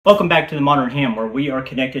Welcome back to the Modern Ham, where we are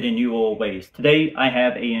connected in new old ways. Today I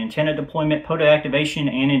have an antenna deployment, POTA activation,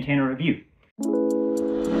 and antenna review.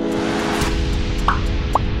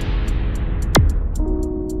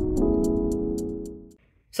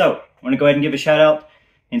 So I want to go ahead and give a shout out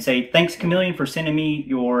and say thanks Chameleon for sending me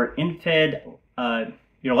your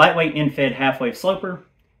your lightweight in-fed half-wave sloper.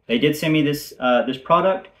 They did send me this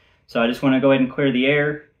product, so I just want to go ahead and clear the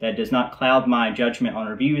air. That does not cloud my judgment on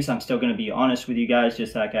reviews. I'm still going to be honest with you guys,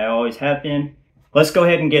 just like I always have been. Let's go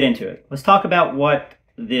ahead and get into it. Let's talk about what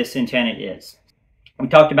this antenna is. We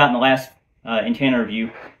talked about in the last antenna review,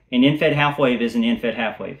 an in-fed half-wave is an in-fed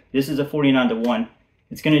half-wave. This is a 49:1.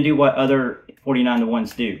 It's going to do what other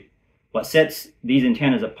 49:1s do. What sets these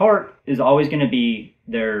antennas apart is always going to be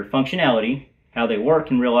their functionality, how they work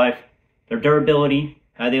in real life, their durability,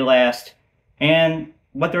 how they last, and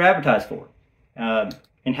what they're advertised for.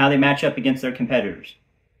 And how they match up against their competitors.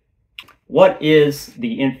 What is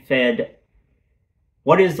the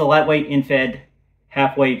lightweight in-fed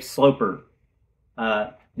half-wave sloper?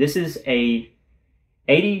 This is a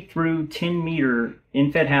 80 through 10 meter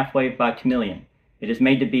in-fed half-wave by Chameleon. It is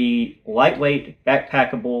made to be lightweight,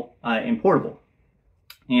 backpackable, and portable.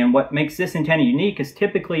 And what makes this antenna unique is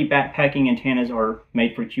typically backpacking antennas are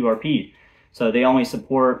made for QRP. So they only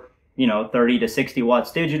support, 30 to 60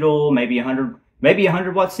 watts digital, maybe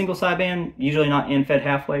 100 watts single sideband, usually not in-fed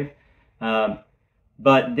half-wave.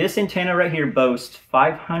 But this antenna right here boasts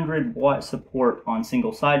 500 watt support on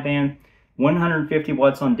single sideband, 150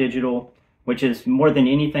 watts on digital, which is more than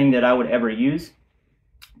anything that I would ever use.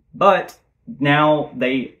 But now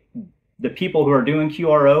the people who are doing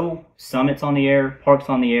QRO, Summit's on the air, Park's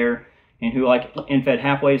on the air, and who like in-fed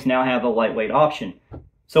half-waves now have a lightweight option.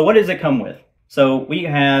 So what does it come with? So we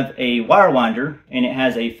have a wire winder, and it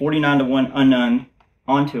has a 49:1 unknown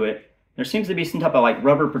onto it. There seems to be some type of like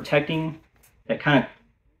rubber protecting that kind of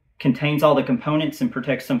contains all the components and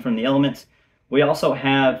protects them from the elements. We also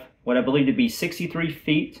have what I believe to be 63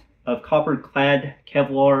 feet of copper clad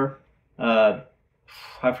Kevlar. I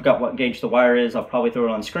forgot what gauge the wire is. I'll probably throw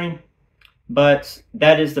it on the screen. But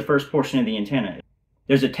that is the first portion of the antenna.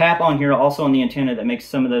 There's a tap on here also on the antenna that makes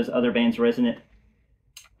some of those other bands resonant.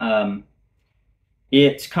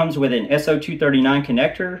 It comes with an SO239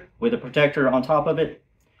 connector with a protector on top of it.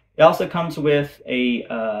 It also comes with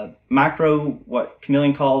a micro, what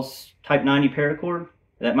Chameleon calls Type 90 paracord.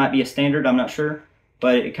 That might be a standard, I'm not sure.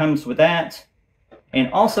 But it comes with that. And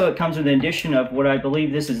also it comes with an addition of what I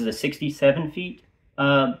believe this is a 67 feet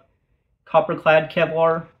copper clad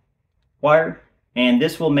Kevlar wire. And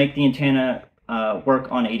this will make the antenna work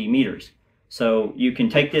on 80 meters. So you can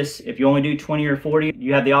take this, if you only do 20 or 40,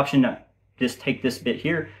 you have the option to just take this bit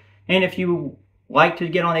here, and if you like to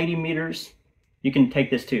get on 80 meters, you can take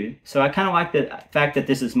this too. So I kind of like the fact that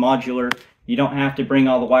this is modular. You don't have to bring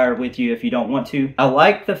all the wire with you if you don't want to. I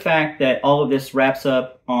like the fact that all of this wraps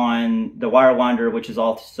up on the wire winder, which is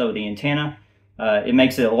also the antenna. It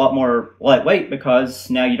makes it a lot more lightweight because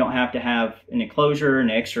now you don't have to have an enclosure, an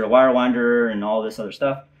extra wire winder, and all this other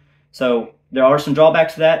stuff. So there are some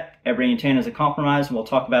drawbacks to that. Every antenna is a compromise, and we'll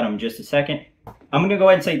talk about them in just a second. I'm going to go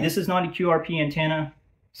ahead and say this is not a QRP antenna,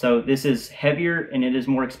 so this is heavier and it is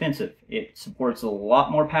more expensive. It supports a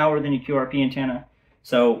lot more power than a QRP antenna.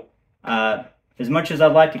 So as much as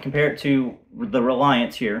I'd like to compare it to the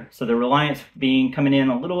Reliance here, so the Reliance coming in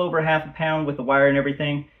a little over half a pound with the wire and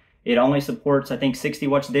everything, it only supports, I think, 60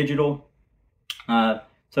 watts digital. So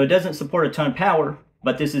it doesn't support a ton of power,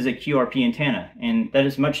 but this is a QRP antenna, and that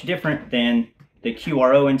is much different than the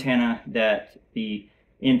QRO antenna that the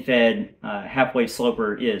in-fed half-wave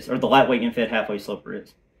sloper is, or the lightweight in-fed half-wave sloper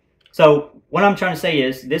is. So what I'm trying to say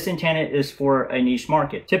is this antenna is for a niche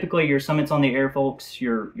market. Typically your Summits on the air folks,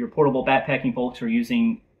 your portable backpacking folks are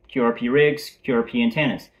using QRP rigs, QRP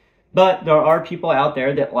antennas. But there are people out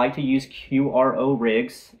there that like to use QRO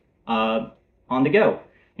rigs on the go.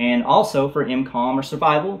 And also for MCOM or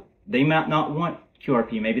survival, they might not want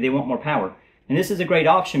QRP, maybe they want more power. And this is a great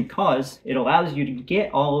option because it allows you to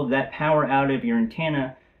get all of that power out of your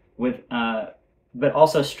antenna but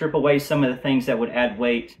also strip away some of the things that would add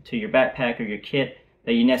weight to your backpack or your kit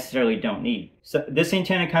that you necessarily don't need. So this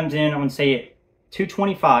antenna comes in, I'm going to say at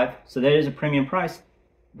 $225, so that is a premium price.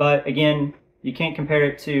 But again, you can't compare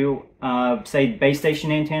it to, say, base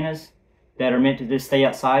station antennas that are meant to just stay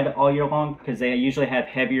outside all year long because they usually have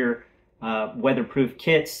heavier weatherproof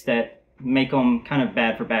kits that make them kind of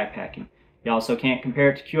bad for backpacking. You also can't compare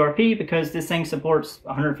it to QRP because this thing supports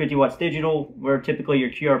 150 watts digital, where typically your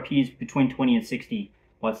QRP is between 20 and 60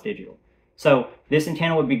 watts digital. So this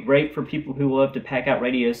antenna would be great for people who love to pack out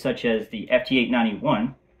radios such as the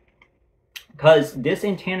FT891, because this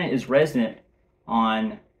antenna is resonant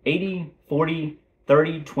on 80, 40,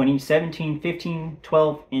 30, 20, 17, 15,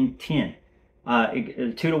 12, and 10.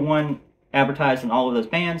 2-to-1 advertised in all of those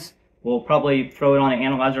bands. We'll probably throw it on an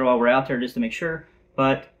analyzer while we're out there just to make sure.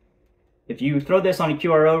 But if you throw this on a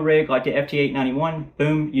QRO rig like the FT891,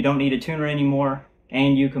 boom, you don't need a tuner anymore,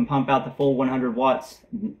 and you can pump out the full 100 watts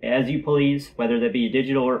as you please, whether that be a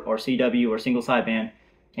digital or CW or single sideband,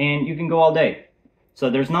 and you can go all day. So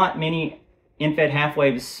there's not many in-fed half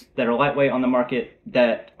waves that are lightweight on the market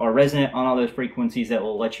that are resonant on all those frequencies that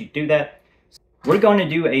will let you do that. We're going to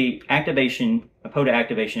do a POTA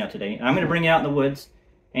activation out today. I'm going to bring it out in the woods,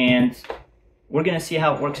 and we're going to see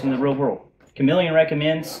how it works in the real world. Chameleon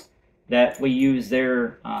recommends that we use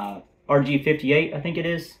their RG58, I think it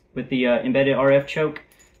is, with the embedded RF choke,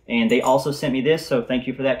 and they also sent me this, so thank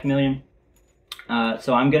you for that, Chameleon.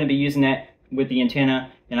 So I'm going to be using that with the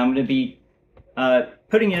antenna, and I'm going to be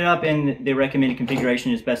putting it up in the recommended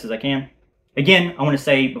configuration as best as I can. Again, I want to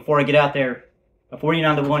say before I get out there, a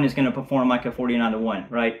 49-to-1 is going to perform like a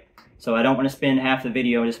 49-to-1, right? So I don't want to spend half the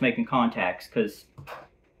video just making contacts, because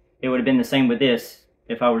it would have been the same with this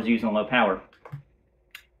if I was using low power.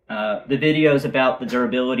 The video is about the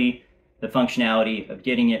durability, the functionality of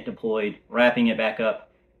getting it deployed, wrapping it back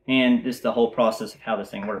up, and just the whole process of how this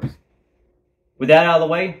thing works. With that out of the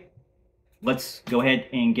way, let's go ahead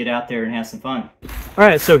and get out there and have some fun. All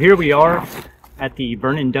right, so here we are at the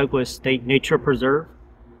Vernon Douglas State Nature Preserve.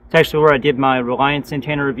 It's actually where I did my Reliance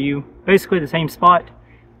antenna review. Basically the same spot.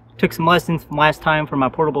 Took some lessons from last time for my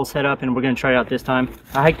portable setup, and we're going to try it out this time.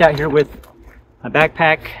 I hiked out here with my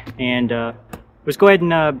backpack, and let's go ahead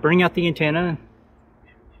and bring out the antenna and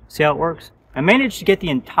see how it works. I managed to get the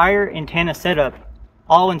entire antenna setup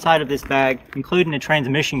all inside of this bag, including the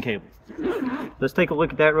transmission cable. Let's take a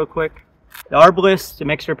look at that real quick. The arbalist,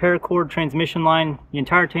 the extra paracord, transmission line, the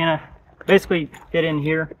entire antenna basically fit in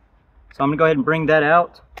here. So I'm going to go ahead and bring that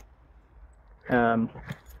out.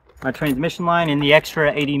 My transmission line and the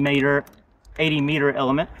extra 80 meter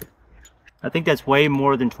element. I think that's way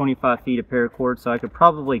more than 25 feet of paracord, so I could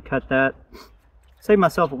probably cut that. Save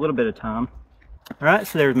myself a little bit of time. Alright,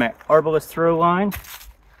 so there's my arbalist throw line.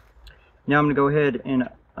 Now I'm going to go ahead and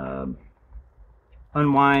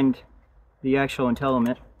unwind the actual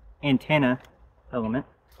antenna element.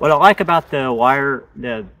 What I like about the wire,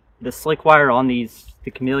 the slick wire on the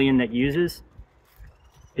Chameleon that uses,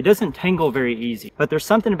 it doesn't tangle very easy. But there's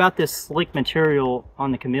something about this slick material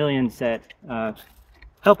on the Chameleons that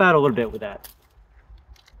help out a little bit with that.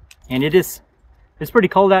 And it's pretty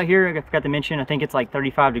cold out here. I forgot to mention, I think it's like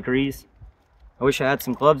 35 degrees. I wish I had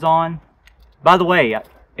some gloves on. By the way,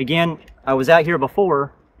 again, I was out here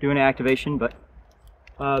before doing an activation, but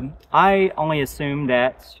I only assumed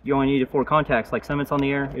that you only needed 4 contacts, like Summit's on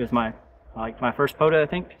the air. It was my first POTA, I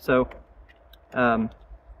think. So now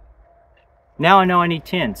I know I need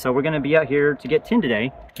 10. So we're going to be out here to get 10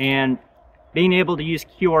 today, and being able to use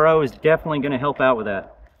QRO is definitely going to help out with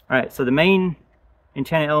that. All right, so the main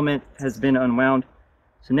antenna element has been unwound.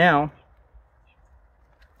 So now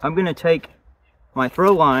I'm going to take my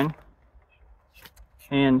throw line,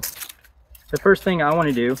 and the first thing I want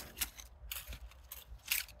to do,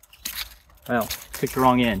 well, picked the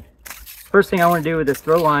wrong end. First thing I want to do with this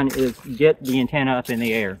throw line is get the antenna up in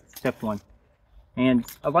the air, step 1. And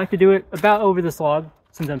I'd like to do it about over this log,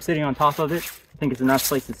 since I'm sitting on top of it. I think it's a nice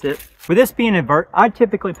place to sit. With this being a vert, I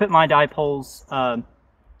typically put my dipoles,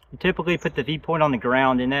 typically put the V-point on the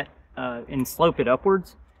ground and slope it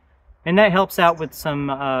upwards. And that helps out with some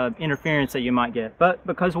interference that you might get. But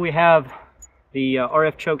because we have the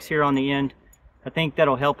RF chokes here on the end, I think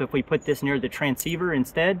that'll help if we put this near the transceiver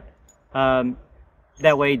instead.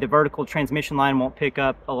 That way the vertical transmission line won't pick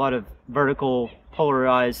up a lot of vertical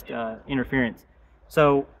polarized interference.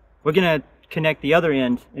 So we're going to connect the other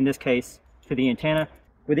end, in this case, to the antenna.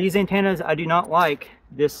 With these antennas, I do not like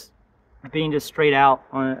this being just straight out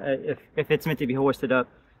on, if it's meant to be hoisted up.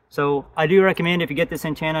 So I do recommend, if you get this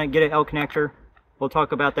antenna, get an L connector. We'll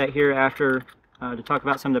talk about that here after to talk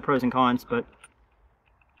about some of the pros and cons, but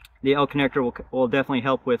the L connector will definitely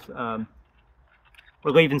help with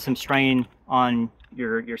relieving some strain on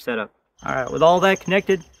your setup. All right, with all that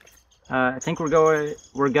connected, I think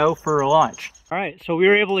we're go for a launch. All right, so we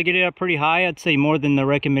were able to get it up pretty high. I'd say more than the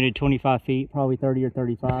recommended 25 feet, probably 30 or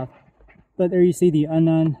 35. But there you see the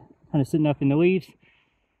unknown kind of sitting up in the leaves.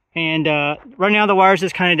 And right now the wire's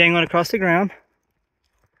just kind of dangling across the ground.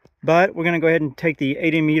 But we're going to go ahead and take the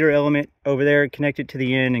 80 meter element over there, connect it to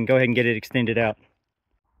the end, and go ahead and get it extended out.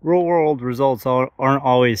 Real world results aren't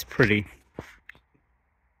always pretty.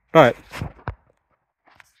 But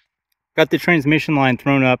got the transmission line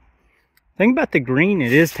thrown up. Thing about the green,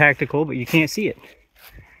 it is tactical, but you can't see it.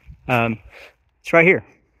 It's right here.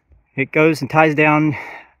 it goes and ties down,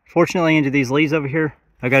 fortunately, into these leaves over here.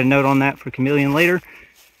 I got a note on that for Chameleon later,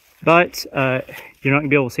 but you're not gonna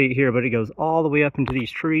be able to see it here, but it goes all the way up into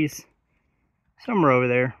these trees, somewhere over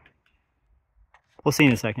there. We'll see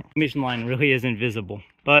in a second. The mission line really is invisible,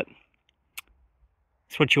 but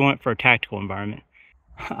it's what you want for a tactical environment.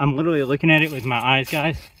 I'm literally looking at it with my eyes,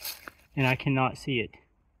 guys, and I cannot see it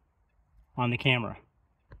on the camera.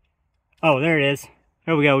 Oh, there it is.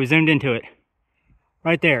 There we go. We zoomed into it.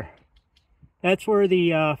 Right there. That's where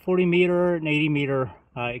the 40 meter and 80 meter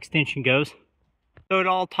extension goes. So it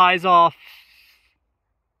all ties off.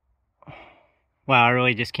 Wow, I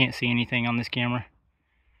really just can't see anything on this camera.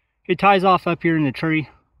 It ties off up here in the tree,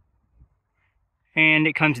 and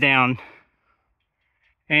it comes down,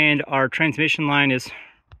 and our transmission line is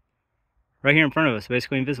right here in front of us,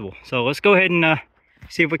 basically invisible. So let's go ahead and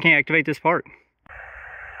see if we can activate this part.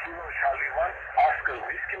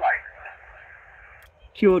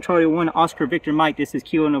 Kilo Charlie 1 Oscar Victor Mike, this is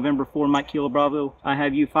Kilo November 4 Mike Kilo Bravo. I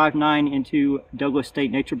have you 5-9 into Douglas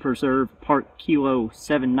State Nature Preserve, Park Kilo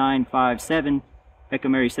 7957, Echo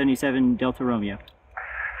Mary 77 Delta Romeo.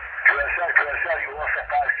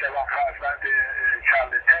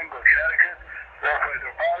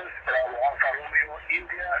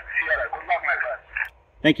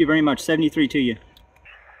 Thank you very much. 73 to you.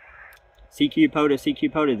 CQ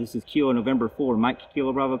POTA, this is Kilo November 4, Mike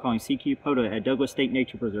Kilo Bravo calling CQ POTA at Douglas State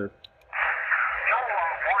Nature Preserve.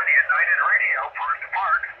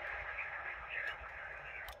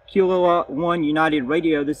 Kilowatt 1 United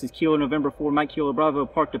Radio, this is Kilo November 4, Mike Kilo Bravo,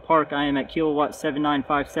 Park to Park. I am at kilowatt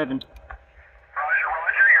 7957.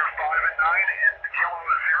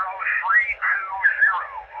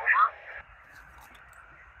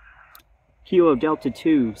 Kilo Delta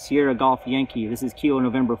 2, Sierra Golf Yankee. This is Kilo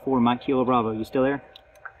November 4, Mike Kilo Bravo. You still there?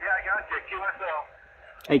 Yeah, I got you.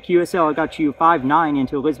 QSL. Hey, QSL, I got you 5-9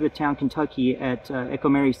 into Elizabethtown, Kentucky at Echo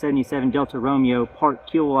Mary 77 Delta Romeo,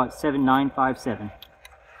 Park kilowatt 7957. Hey,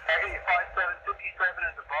 5757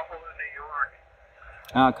 is Buffalo, New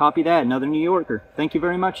York. Copy that. Another New Yorker. Thank you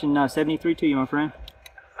very much, and 73 to you, my friend.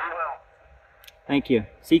 We will. Thank you.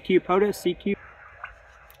 CQ POTA,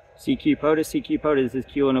 CQ POTA, this is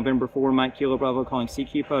Kilo November 4, Mike Kilo Bravo calling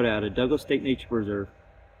CQ POTA out of Douglas State Nature Preserve,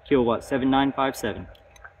 kilowatt 7957. Kilo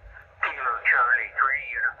Charlie 3,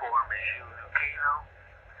 uniform is Zulu Kilo.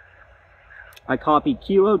 I copy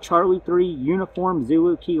Kilo Charlie 3, uniform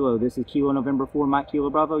Zulu Kilo. This is Kilo November 4, Mike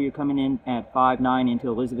Kilo Bravo. You're coming in at 5-9 into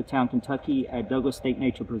Elizabethtown, Kentucky at Douglas State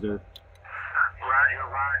Nature Preserve. Roger, you're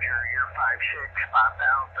 5-6, 5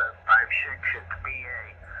 Alpha, 5-6 at the BA.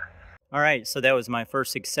 Alright, so that was my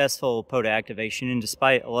first successful POTA activation, and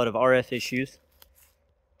despite a lot of RF issues,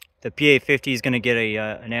 the PA50 is going to get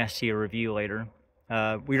a nastier review later.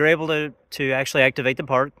 We were able to actually activate the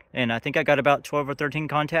part, and I think I got about 12 or 13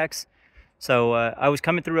 contacts. So I was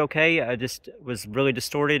coming through okay. I just was really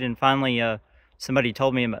distorted, and finally somebody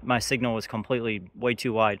told me my signal was completely way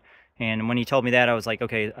too wide. And when he told me that, I was like,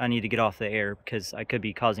 okay, I need to get off the air because I could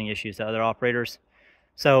be causing issues to other operators.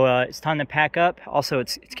 So it's time to pack up. Also,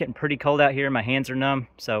 it's getting pretty cold out here. My hands are numb,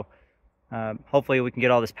 so hopefully we can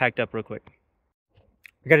get all this packed up real quick.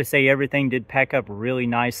 I got to say, everything did pack up really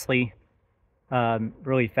nicely,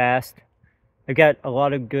 really fast. I got a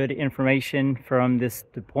lot of good information from this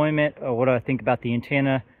deployment, or what I think about the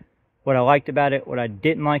antenna, what I liked about it, what I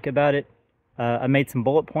didn't like about it. I made some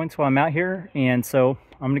bullet points while I'm out here, and so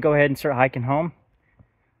I'm going to go ahead and start hiking home.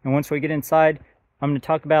 And once we get inside, I'm going to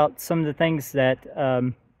talk about some of the things that,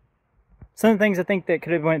 I think that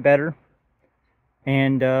could have went better.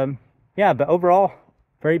 And yeah, but overall,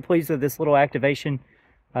 very pleased with this little activation.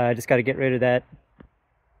 I just got to get rid of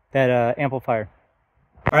that amplifier.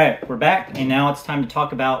 All right, we're back, and now it's time to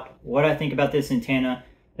talk about what I think about this antenna,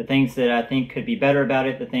 the things that I think could be better about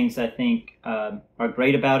it, the things I think are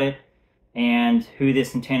great about it, and who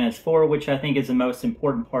this antenna is for, which I think is the most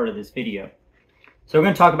important part of this video. So we're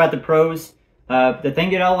going to talk about the pros. The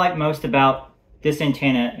thing that I like most about this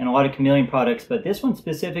antenna and a lot of Chameleon products, but this one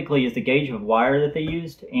specifically, is the gauge of wire that they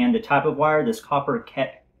used and the type of wire, this copper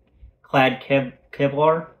clad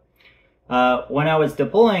Kevlar. When I was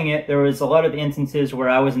deploying it, there was a lot of instances where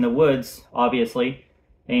I was in the woods, obviously,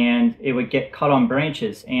 and it would get caught on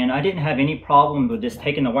branches, and I didn't have any problem with just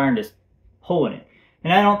taking the wire and just pulling it.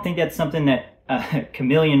 And I don't think that's something that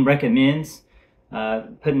Chameleon recommends,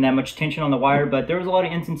 putting that much tension on the wire, but there was a lot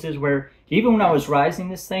of instances where even when I was rising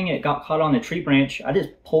this thing, it got caught on the tree branch. I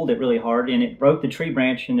just pulled it really hard and it broke the tree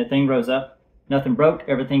branch, and the thing rose up. Nothing broke,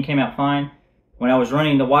 everything came out fine. When I was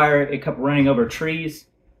running the wire, it kept running over trees,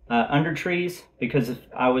 under trees, because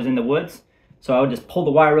I was in the woods. So I would just pull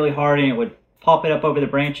the wire really hard and it would pop it up over the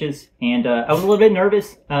branches. And I was a little bit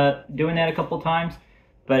nervous doing that a couple of times,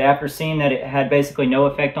 but after seeing that it had basically no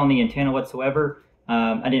effect on the antenna whatsoever,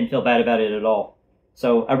 I didn't feel bad about it at all.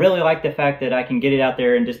 So I really like the fact that I can get it out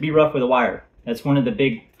there and just be rough with a wire. That's one of the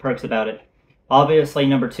big perks about it. Obviously,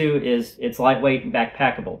 number two is it's lightweight and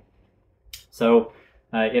backpackable. So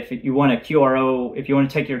if you want a QRO, if you want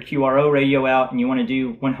to take your QRO radio out and you want to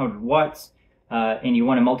do 100 watts and you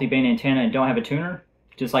want a multi-band antenna and don't have a tuner,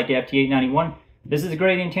 just like the FT891, this is a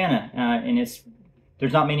great antenna, and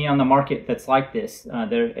there's not many on the market that's like this.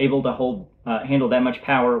 They're able to handle that much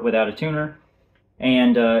power without a tuner,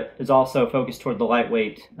 and is also focused toward the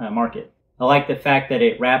lightweight market. I like the fact that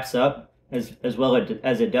it wraps up as well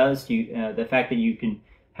as it does. The fact that you can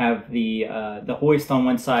have the hoist on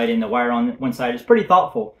one side and the wire on one side is pretty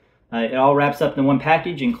thoughtful. It all wraps up in one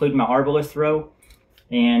package, including my Arbalest throw,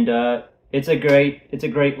 and it's a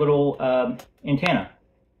great little antenna.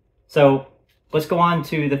 So let's go on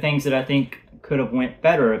to the things that I think could have went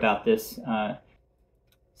better about this.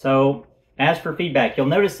 So as for feedback, you'll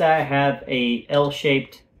notice that I have a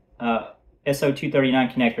L-shaped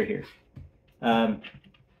SO239 connector here.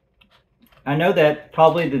 I know that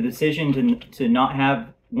probably the decision to not have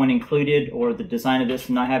one included, or the design of this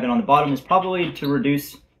and not have it on the bottom, is probably to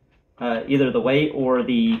reduce either the weight or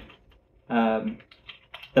the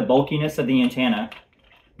bulkiness of the antenna.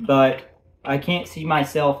 But I can't see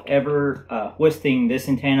myself ever hoisting this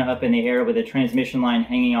antenna up in the air with a transmission line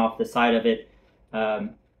hanging off the side of it.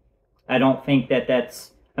 I don't think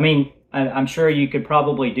that's, I mean, I'm sure you could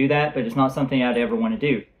probably do that, but it's not something I'd ever want to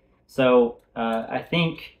do. So I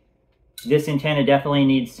think this antenna definitely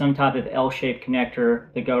needs some type of L-shaped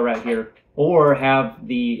connector to go right here, or have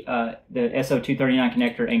the SO239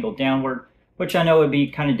 connector angled downward, which I know would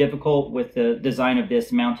be kind of difficult with the design of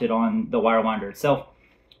this mounted on the wire winder itself.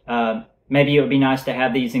 Maybe it would be nice to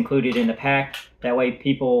have these included in the pack. That way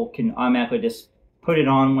people can automatically just put it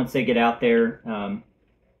on once they get out there,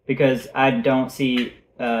 because I don't see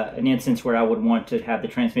an instance where I would want to have the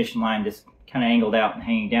transmission line just kind of angled out and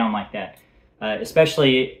hanging down like that.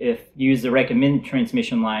 Especially if you use the recommended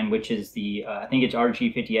transmission line, which is the, I think it's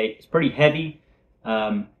RG58. It's pretty heavy,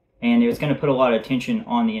 and it's going to put a lot of tension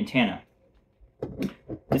on the antenna.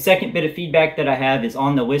 The second bit of feedback that I have is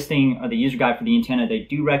on the listing of the user guide for the antenna. They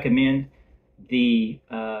do recommend the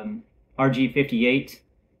RG58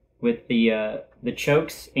 with the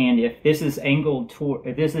chokes, and if this is angled toward,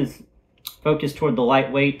 if this is focused toward the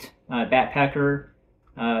lightweight backpacker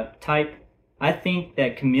type, I think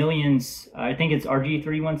that Chameleon's, I think it's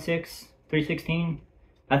RG316,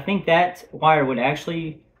 I think that wire would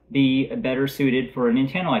actually be better suited for an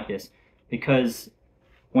antenna like this, because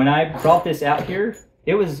when I brought this out here,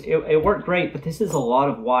 it worked great, but this is a lot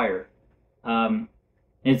of wire.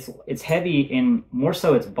 It's heavy, and more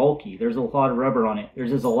so it's bulky. There's a lot of rubber on it.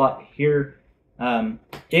 There's just a lot here.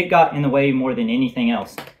 It got in the way more than anything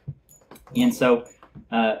else. And so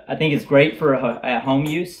I think it's great for at-home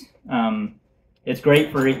use. It's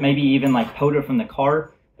great for maybe even like POTA from the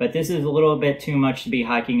car, but this is a little bit too much to be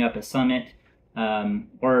hiking up a summit,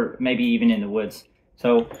 or maybe even in the woods.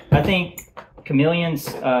 So I think Chameleon's,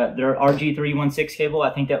 their RG316 cable, I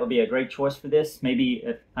think that would be a great choice for this. Maybe,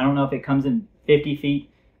 I don't know if it comes in 50 feet.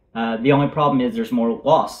 The only problem is there's more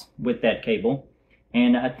loss with that cable.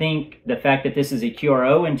 And I think the fact that this is a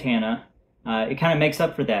QRO antenna, it kind of makes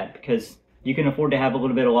up for that, because you can afford to have a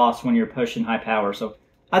little bit of loss when you're pushing high power. So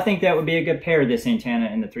I think that would be a good pair, this antenna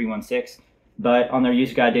and the 316. But on their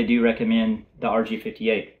use guide, they do recommend the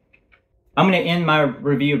RG58. I'm going to end my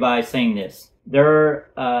review by saying this. There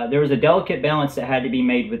was a delicate balance that had to be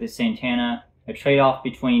made with this antenna, a trade-off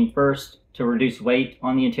between, first, to reduce weight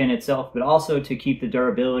on the antenna itself, but also to keep the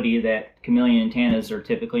durability that Chameleon antennas are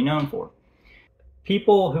typically known for.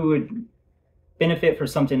 People who would benefit from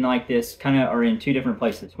something like this kind of are in two different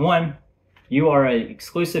places. One, you are an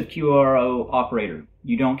exclusive QRO operator.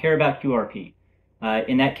 You don't care about QRP.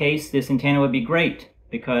 In that case, this antenna would be great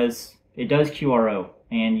because it does QRO,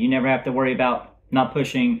 and you never have to worry about not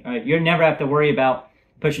pushing. You never have to worry about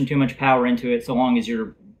pushing too much power into it, so long as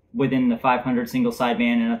you're within the 500 single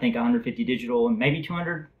sideband and I think 150 digital and maybe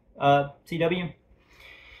 200 CW.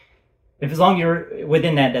 As long as you're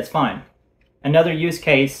within that, that's fine. Another use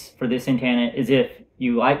case for this antenna is if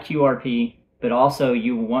you like QRP, but also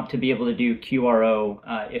you want to be able to do QRO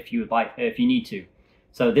if you need to.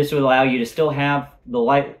 So this would allow you to still have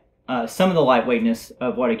the some of the lightweightness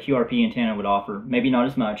of what a QRP antenna would offer. Maybe not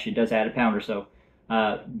as much. It does add a pound or so,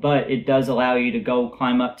 but it does allow you to go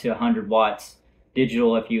climb up to 100 watts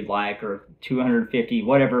digital if you'd like, or 250,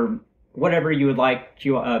 whatever you would like.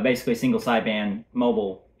 Basically single sideband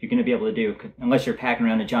mobile you're going to be able to do, unless you're packing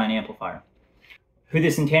around a giant amplifier. Who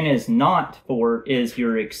this antenna is not for is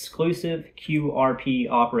your exclusive QRP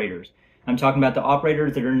operators. I'm talking about the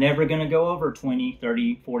operators that are never going to go over 20,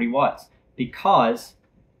 30, 40 watts, because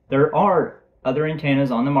there are other antennas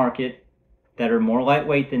on the market that are more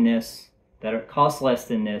lightweight than this, that cost less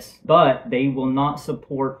than this, but they will not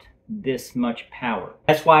support this much power.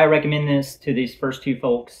 That's why I recommend this to these first two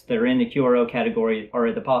folks that are in the QRO category or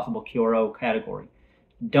the possible QRO category.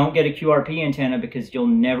 Don't get a QRP antenna, because you'll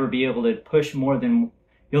never be able to push more than,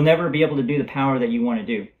 you'll never be able to do the power that you want to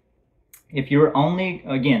do. If you're only,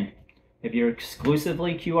 again, if you're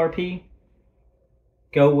exclusively QRP,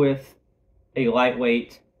 go with a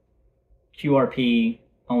lightweight QRP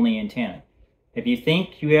only antenna. If you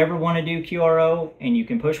think you ever want to do QRO and you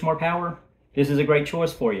can push more power, this is a great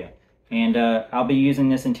choice for you. And I'll be using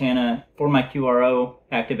this antenna for my QRO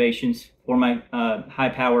activations, for my high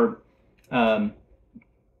power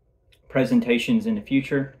presentations in the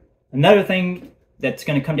future. Another thing that's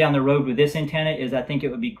going to come down the road with this antenna is I think it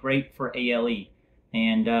would be great for ALE.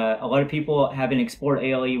 And a lot of people haven't explored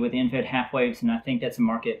ALE with end-fed half waves, and I think that's a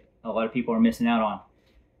market a lot of people are missing out on.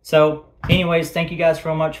 So anyways, thank you guys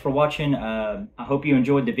so much for watching. I hope you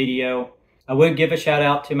enjoyed the video. I would give a shout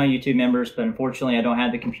out to my YouTube members, but unfortunately I don't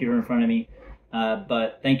have the computer in front of me.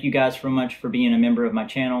 But thank you guys so much for being a member of my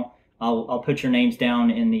channel. I'll put your names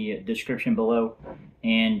down in the description below.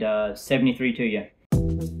 And 73 to you.